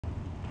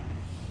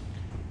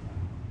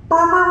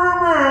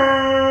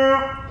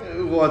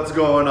What's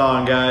going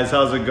on, guys?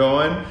 How's it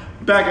going?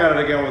 Back at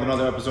it again with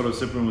another episode of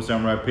Sippin With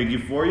Samurai Piggy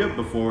for you.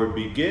 Before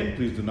we begin,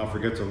 please do not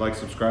forget to like,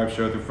 subscribe,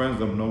 share with your friends,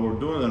 let them know what we're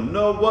doing, let them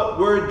know what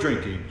we're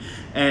drinking.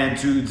 And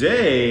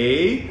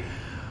today,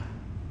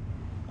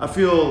 I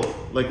feel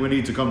like we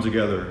need to come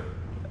together,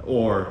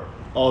 or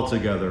all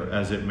together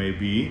as it may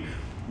be,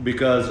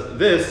 because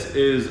this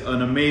is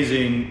an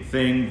amazing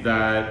thing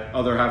that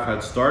Other Half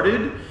had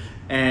started,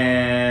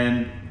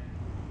 and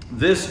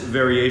this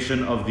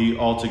variation of the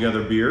All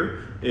Together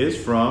beer is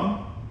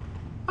from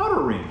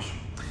Outer Range.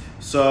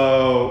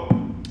 So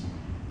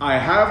I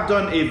have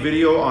done a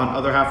video on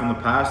Other Half in the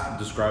past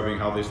describing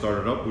how they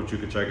started up, which you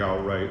can check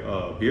out right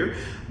here.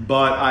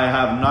 But I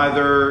have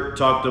neither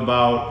talked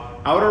about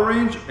Outer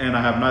Range and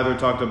I have neither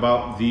talked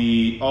about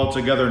the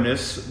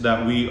all-togetherness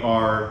that we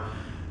are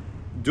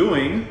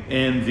doing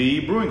in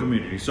the brewing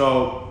community.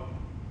 So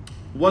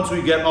once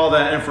we get all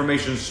that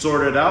information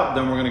sorted out,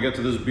 then we're gonna get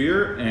to this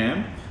beer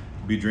and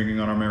be drinking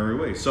on our merry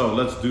way. So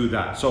let's do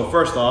that. So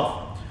first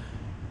off,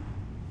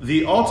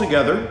 the All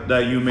Together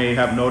that you may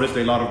have noticed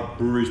a lot of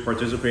breweries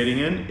participating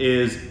in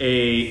is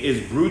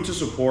brewed to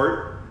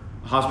support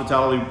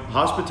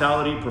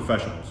hospitality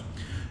professionals.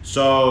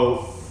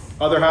 So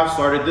Other Half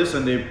started this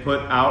and they put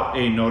out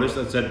a notice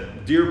that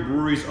said, "Dear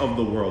breweries of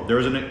the world, there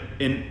is an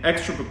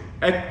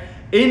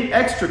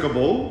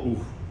inextricable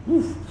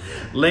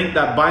link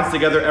that binds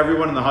together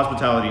everyone in the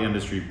hospitality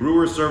industry.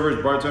 Brewers,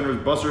 servers, bartenders,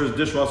 bussers,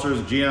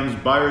 dishwashers, GMs,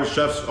 buyers,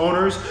 chefs,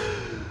 owners.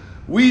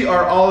 We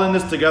are all in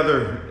this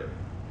together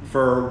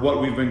for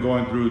what we've been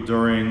going through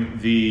during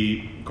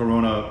the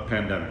corona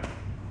pandemic.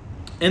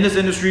 In this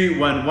industry,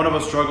 when one of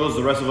us struggles,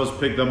 the rest of us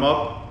pick them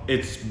up.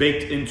 It's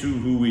baked into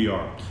who we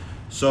are.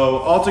 So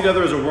All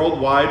Together is a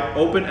worldwide,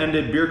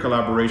 open-ended beer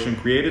collaboration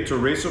created to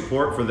raise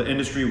support for the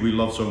industry we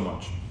love so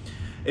much.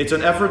 It's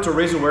an effort to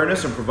raise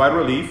awareness and provide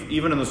relief,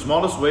 even in the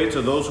smallest way,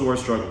 to those who are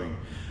struggling.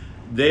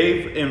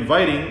 They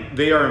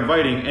are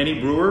inviting any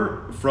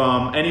brewer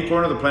from any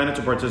corner of the planet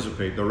to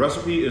participate. The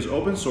recipe is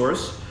open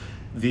source,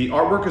 the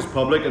artwork is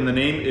public, and the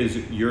name is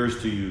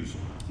yours to use.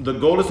 The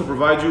goal is to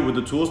provide you with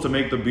the tools to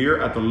make the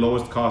beer at the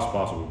lowest cost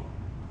possible.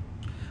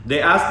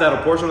 They ask that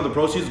a portion of the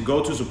proceeds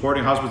go to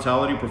supporting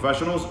hospitality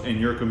professionals in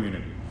your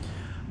community.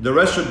 The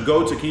rest should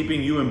go to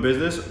keeping you in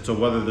business to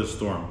weather this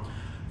storm.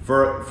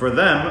 For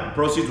them,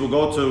 proceeds will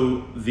go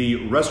to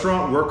the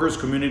Restaurant Workers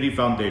Community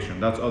Foundation.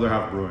 That's Other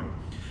Half Brewing.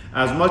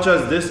 As much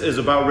as this is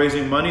about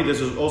raising money, this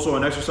is also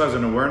an exercise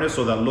in awareness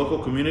so that local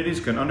communities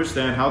can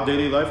understand how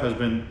daily life has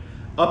been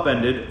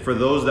upended for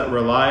those that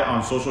rely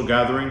on social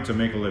gathering to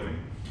make a living.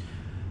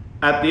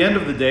 At the end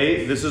of the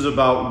day, this is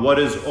about what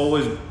it's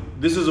always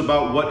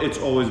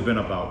been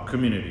about,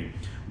 community.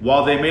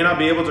 While they may not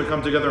be able to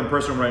come together in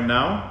person right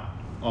now,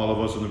 all of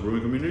us in the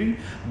brewing community,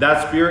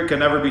 that spirit can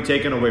never be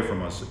taken away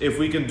from us. If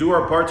we can do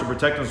our part to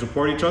protect and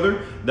support each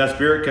other, that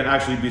spirit can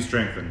actually be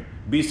strengthened.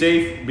 Be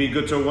safe, be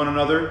good to one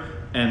another,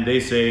 and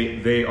they say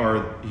they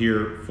are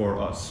here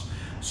for us.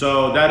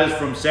 So that is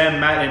from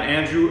Sam, Matt, and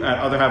Andrew at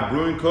Other Half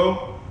Brewing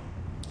Co.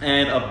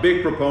 And a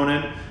big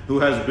proponent who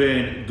has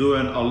been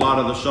doing a lot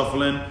of the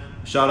shuffling.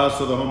 Shout outs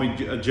to the homie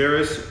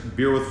Jairus,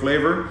 Beer with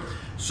Flavor.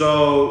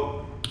 So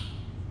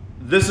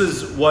this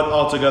is what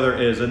All Together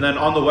is. And then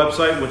on the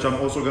website, which I'm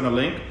also gonna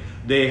link,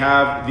 they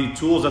have the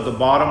tools at the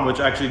bottom, which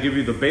actually give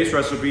you the base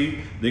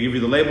recipe. They give you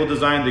the label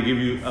design. They give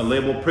you a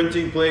label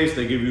printing place.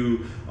 They give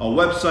you a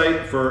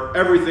website for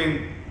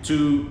everything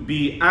to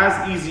be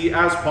as easy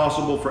as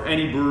possible for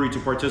any brewery to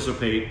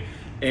participate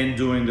in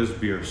doing this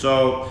beer.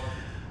 So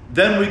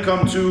then we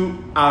come to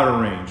Outer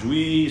Range.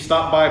 We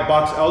stopped by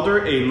Box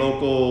Elder, a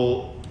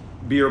local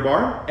beer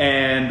bar,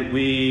 and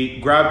we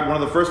grabbed one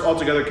of the first All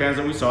Together cans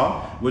that we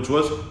saw, which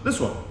was this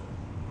one.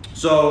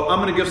 So I'm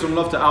gonna give some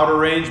love to Outer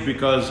Range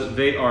because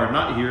they are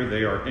not here,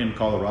 they are in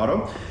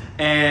Colorado.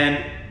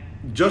 And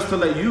just to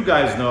let you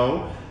guys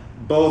know,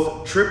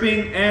 both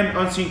Tripping and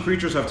Unseen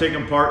Creatures have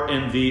taken part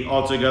in the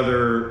All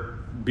Together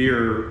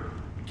beer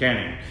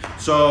canning.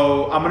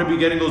 So I'm gonna be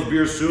getting those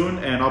beers soon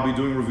and I'll be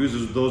doing reviews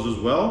of those as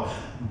well.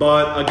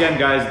 But again,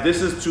 guys,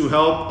 this is to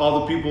help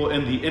all the people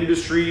in the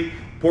industry.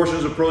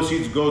 Portions of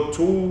proceeds go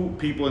to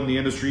people in the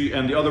industry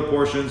and the other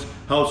portions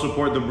help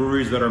support the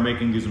breweries that are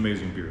making these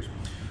amazing beers.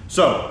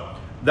 So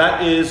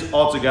that is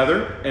All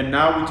Together. And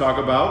now we talk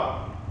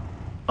about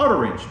Outer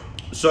Range.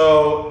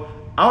 So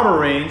Outer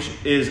Range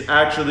is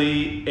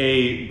actually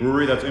a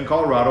brewery that's in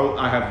Colorado.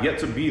 I have yet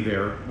to be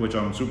there, which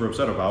I'm super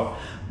upset about,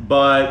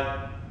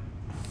 but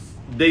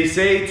they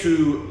say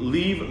to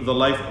leave the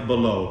life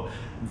below.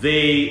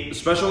 They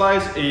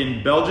specialize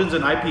in Belgians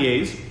and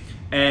IPAs,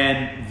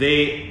 and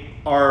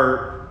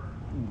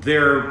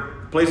their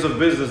place of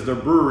business, their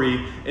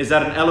brewery, is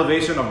at an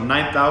elevation of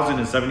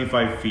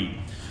 9,075 feet.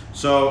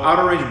 So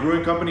Outer Range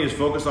Brewing Company is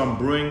focused on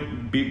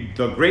brewing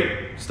the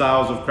great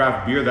styles of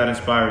craft beer that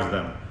inspires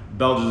them,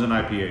 Belgians and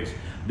IPAs.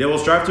 They will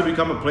strive to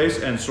become a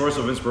place and source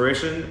of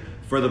inspiration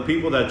for the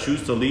people that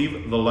choose to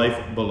leave the life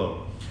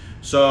below.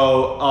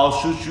 So I'll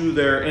shoot you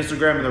their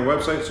Instagram and their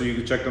website so you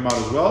can check them out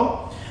as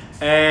well.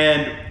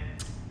 And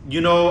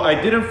you know, I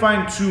didn't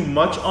find too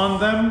much on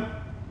them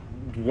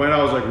when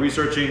I was like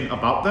researching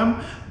about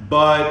them,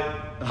 but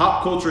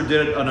Hop Culture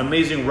did an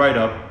amazing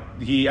write-up.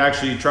 They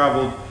actually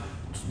traveled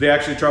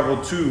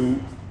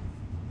to,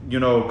 you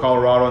know,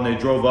 Colorado, and they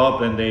drove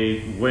up and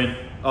they went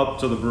up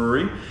to the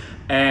brewery.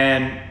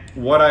 And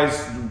what I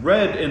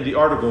read in the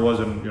article was,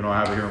 and you know, I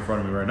have it here in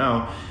front of me right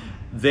now,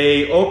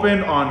 they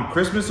opened on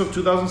Christmas of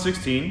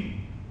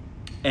 2016,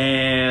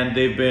 and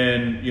they've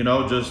been, you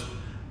know, just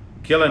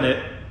killing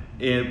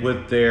it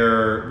with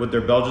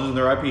their Belgians and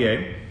their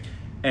IPA.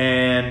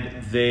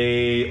 And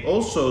they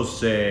also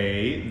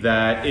say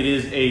that it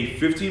is a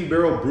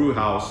 15-barrel brew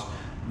house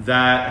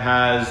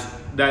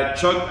that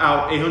chugged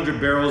out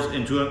 800 barrels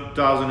in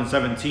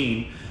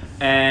 2017.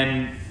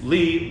 And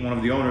Lee, one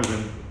of the owners,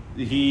 and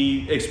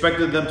he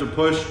expected them to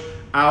push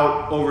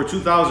out over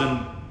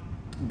 2,000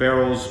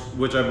 barrels,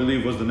 which I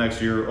believe was the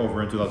next year,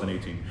 over in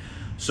 2018.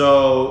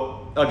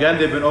 So again,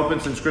 they've been open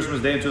since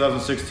Christmas Day in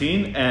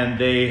 2016, and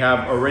they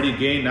have already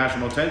gained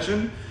national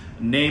attention,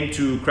 named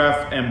to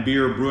Craft and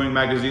Beer Brewing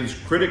Magazine's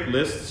critic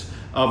lists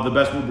of the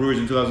best new breweries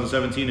in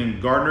 2017,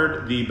 and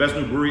garnered the best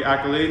new brewery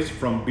accolades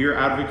from Beer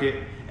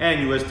Advocate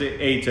and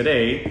USA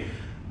Today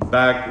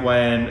back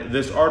when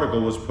this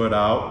article was put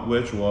out,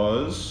 which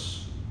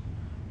was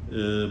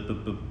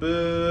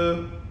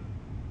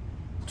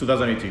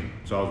 2018.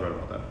 So I was right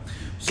about that.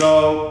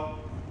 So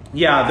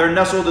yeah, they're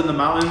nestled in the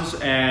mountains,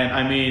 and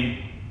I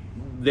mean,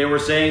 they were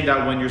saying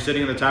that when you're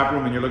sitting in the tap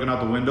room and you're looking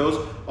out the windows,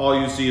 all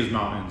you see is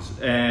mountains.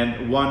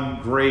 And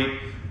one great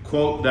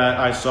quote that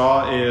I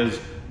saw is,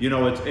 you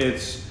know,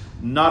 it's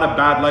not a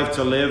bad life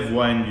to live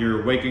when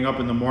you're waking up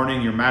in the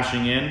morning, you're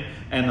mashing in,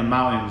 and the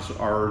mountains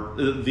are,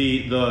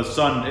 the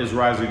sun is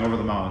rising over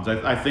the mountains.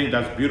 I think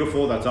that's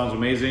beautiful. That sounds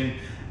amazing.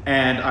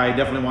 And I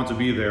definitely want to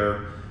be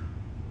there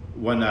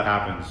when that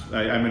happens.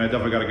 I mean, I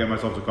definitely got to get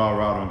myself to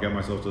Colorado and get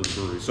myself to the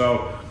brewery.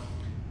 So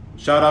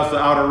shout outs to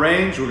Outer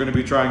Range. We're going to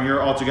be trying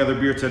your Altogether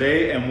beer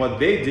today. And what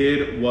they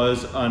did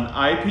was an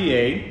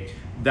IPA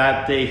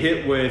that they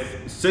hit with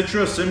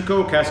Citra,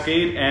 Simcoe,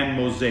 Cascade, and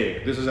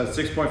Mosaic. This is at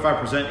 6.5%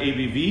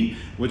 ABV,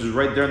 which is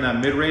right there in that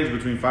mid-range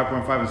between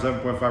 5.5 and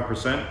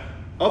 7.5%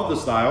 of the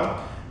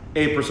style.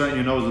 8%,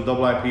 you know, is a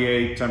double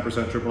IPA,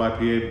 10% triple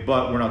IPA,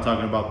 but we're not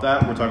talking about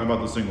that. We're talking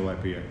about the single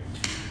IPA.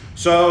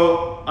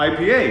 So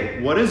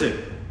IPA, what is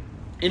it?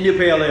 India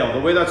Pale Ale.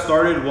 The way that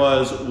started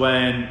was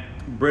when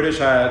the British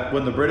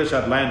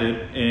had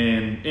landed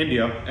in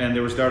India and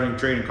they were starting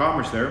trade and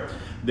commerce there.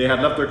 They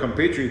had left their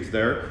compatriots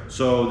there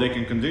so they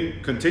can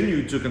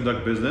continue to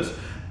conduct business,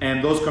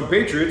 and those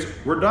compatriots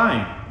were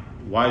dying.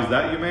 Why is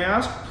that, you may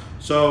ask?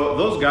 So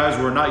those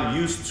guys were not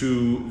used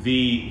to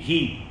the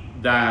heat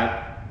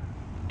that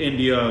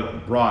India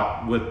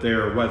brought with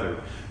their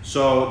weather.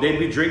 So they'd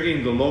be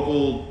drinking the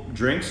local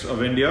drinks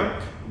of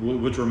India,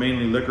 which were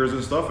mainly liquors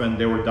and stuff, and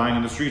they were dying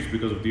in the streets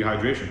because of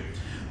dehydration.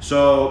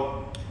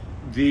 So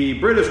the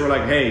British were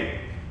like, hey,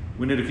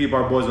 we need to keep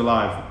our boys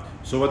alive.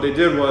 So what they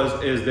did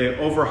is they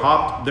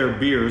overhopped their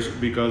beers,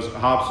 because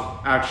hops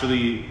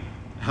actually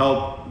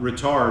help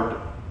retard,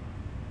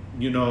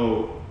 you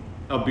know,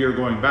 a beer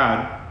going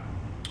bad.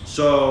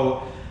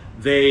 So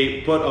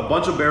they put a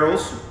bunch of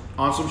barrels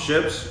on some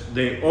ships,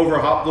 they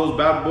overhopped those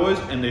bad boys,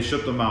 and they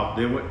shipped them out.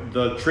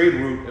 The trade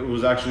route, it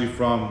was actually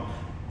from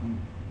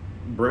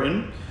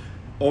Britain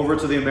over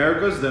to the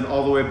Americas, then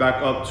all the way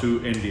back up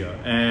to India.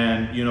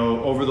 And you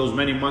know, over those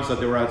many months that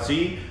they were at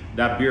sea,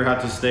 that beer had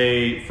to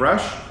stay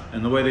fresh.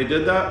 And the way they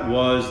did that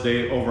was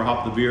they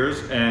overhopped the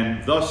beers,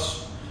 and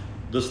thus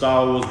the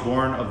style was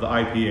born of the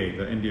IPA,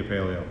 the India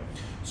Pale Ale.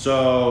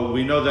 So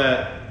we know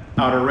that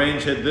Outer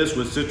Range hit this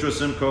with Citra,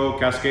 Simcoe,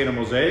 Cascade, and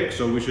Mosaic,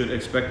 so we should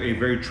expect a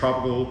very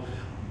tropical,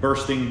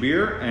 bursting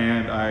beer,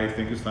 and I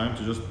think it's time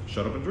to just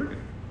shut up and drink it.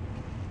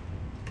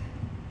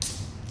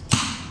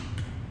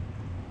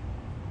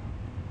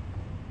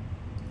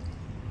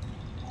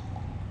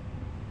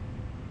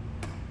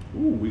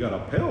 Ooh, we got a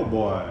pale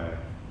boy.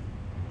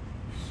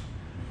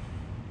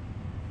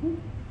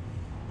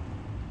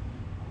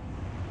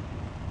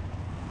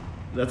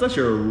 That's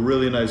actually a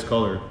really nice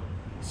color.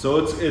 So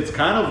it's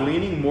kind of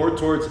leaning more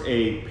towards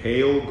a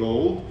pale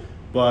gold,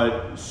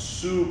 but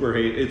super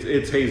hazy.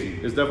 It's hazy.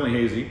 It's definitely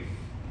hazy.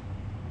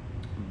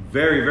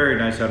 Very, very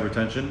nice head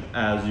retention,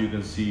 as you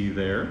can see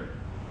there.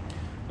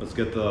 Let's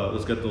get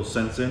those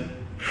scents in.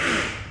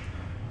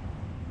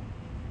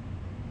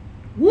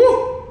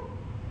 Woo!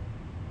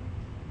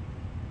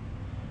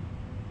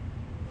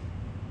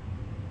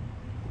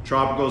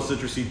 Tropical,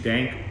 citrusy,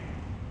 dank.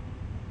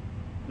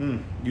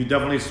 You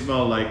definitely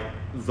smell like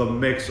the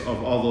mix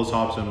of all those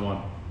hops in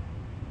one.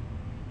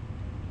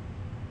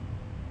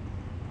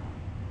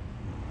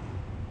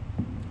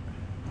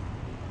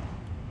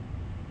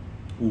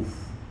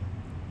 Oof.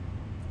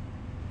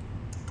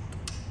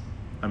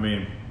 I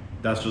mean,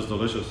 that's just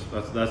delicious.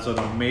 That's an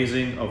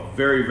amazing, a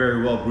very,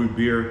 very well brewed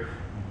beer.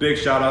 Big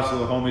shout outs to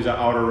the homies at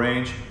Outer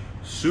Range.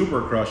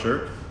 Super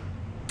crusher.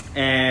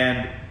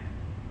 And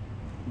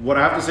what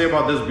I have to say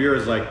about this beer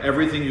is like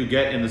everything you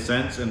get in the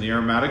scents and the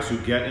aromatics you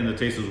get in the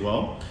taste as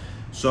well.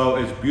 So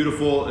it's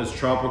beautiful, it's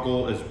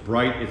tropical, it's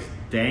bright, it's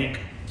dank.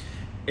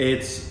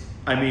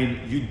 I mean,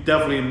 you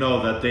definitely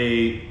know that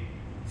they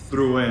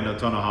threw in a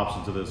ton of hops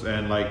into this,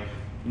 and like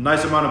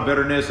nice amount of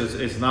bitterness.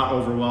 It's not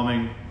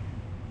overwhelming.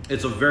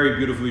 It's a very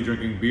beautifully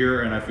drinking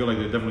beer, and I feel like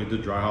they definitely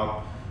did dry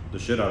hop the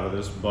shit out of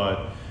this,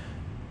 but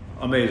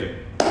amazing.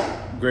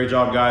 Great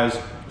job, guys.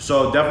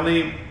 So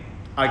definitely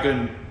I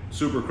can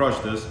super crush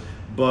this,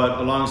 but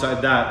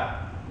alongside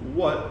that,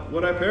 what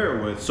would I pair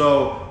it with?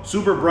 So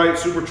super bright,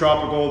 super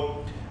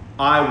tropical.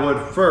 I would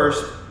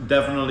first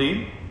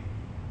definitely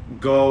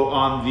go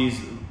on these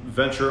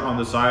venture on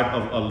the side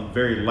of a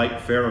very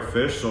light fare of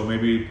fish. So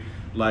maybe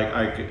like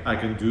I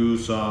can do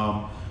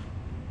some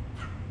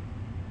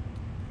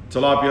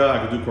tilapia,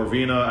 I could do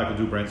corvina, I could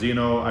do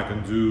branzino, I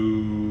can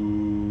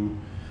do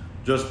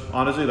just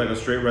honestly like a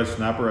straight red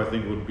snapper. I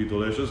think would be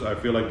delicious. I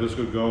feel like this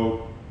could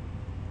go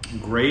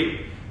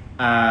great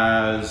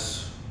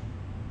as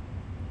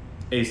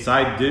a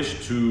side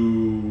dish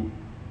to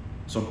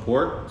some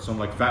pork, some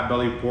like fat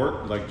belly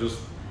pork, like just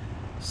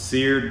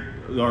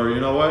seared, or you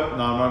know what?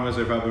 No, I'm not gonna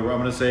say fat belly. I'm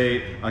gonna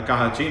say a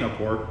cajachina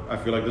pork. I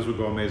feel like this would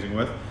go amazing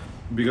with,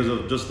 because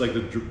of just like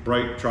the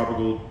bright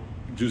tropical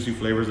juicy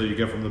flavors that you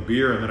get from the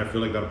beer, and then I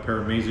feel like that'll pair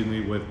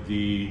amazingly with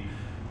the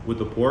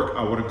pork.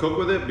 I wouldn't cook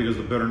with it because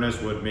the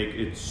bitterness would make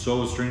it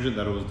so astringent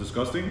that it was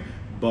disgusting.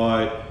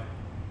 But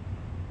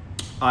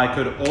I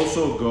could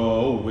also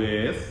go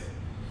with,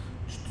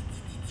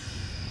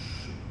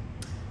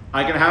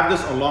 I can have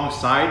this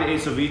alongside a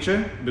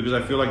ceviche, because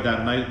I feel like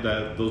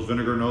those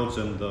vinegar notes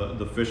and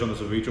the fish on the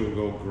ceviche will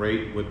go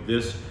great with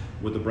this,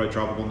 with the bright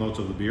tropical notes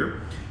of the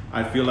beer.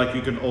 I feel like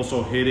you can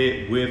also hit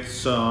it with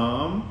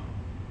some,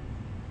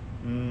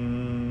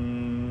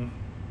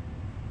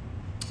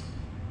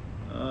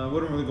 I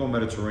wouldn't really go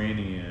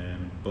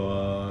Mediterranean,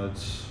 but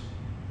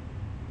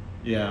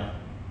yeah.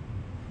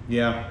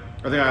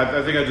 I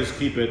think I just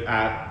keep it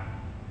at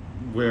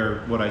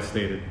what I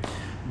stated.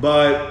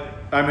 But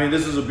I mean,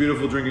 this is a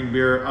beautiful drinking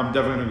beer. I'm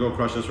definitely gonna go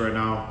crush this right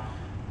now.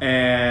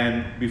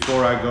 And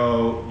before I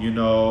go, you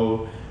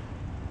know,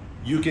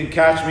 you can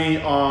catch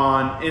me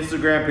on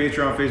Instagram,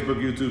 Patreon,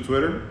 Facebook, YouTube,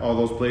 Twitter, all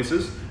those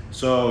places.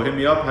 So hit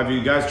me up. Have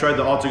you guys tried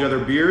the Altogether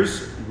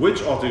beers?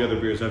 Which Altogether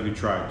beers have you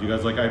tried? Do you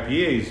guys like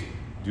IPAs?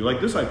 Do you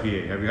like this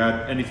IPA? Have you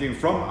had anything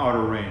from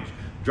Outer Range?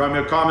 Drop me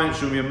a comment,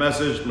 shoot me a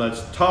message,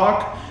 let's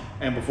talk.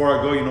 And before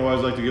I go, you know I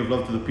always like to give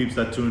love to the peeps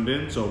that tuned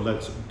in, so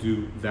let's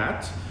do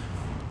that.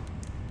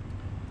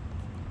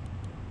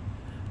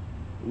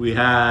 We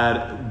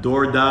had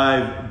Door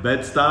Dive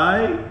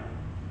Bed-Stuy,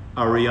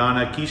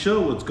 Ariana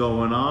Keisha, what's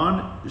going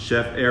on?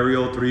 Chef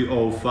Ariel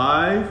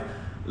 305,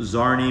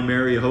 Zarni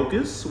Mary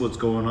Hocus, what's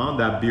going on?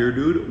 That beer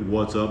dude,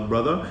 what's up,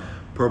 brother?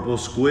 Purple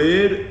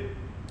Squid,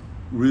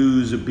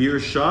 Ruse Beer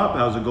Shop,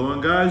 how's it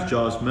going, guys?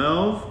 Joss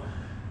Melv,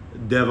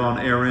 Devon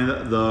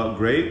Aaron the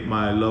Great,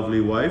 my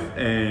lovely wife,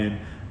 and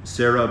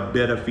Sarah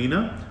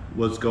Betafina,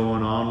 what's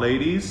going on,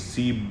 ladies?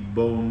 C.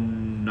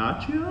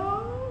 Bonaccia,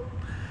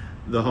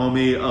 the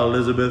homie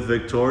Elizabeth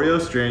Victoria,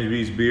 Strange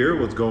Beast Beer,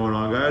 what's going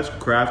on, guys?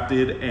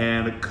 Crafted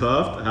and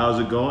Cuffed, how's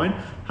it going?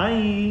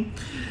 Hi.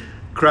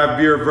 Craft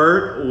Beer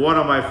Vert, one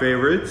of my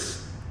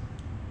favorites.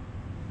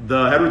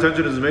 The head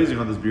retention is amazing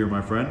on this beer,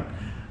 my friend.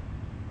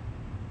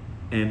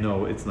 And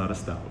no, it's not a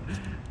stout.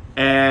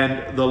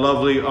 And the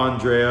lovely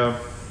Andrea.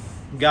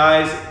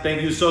 Guys,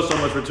 thank you so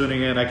much for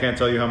tuning in. I can't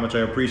tell you how much I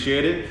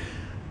appreciate it.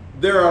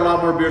 There are a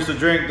lot more beers to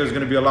drink. There's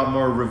gonna be a lot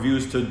more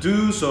reviews to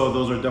do, so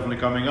those are definitely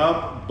coming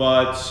up,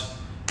 but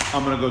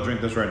I'm gonna go drink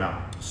this right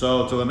now.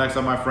 So till the next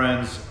time, my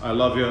friends, I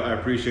love you, I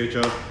appreciate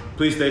you.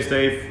 Please stay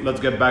safe.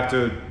 Let's get back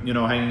to, you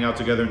know, hanging out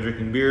together and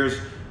drinking beers,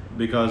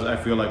 because I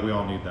feel like we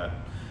all need that.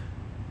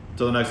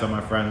 Till the next time,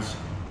 my friends,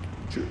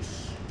 cheers.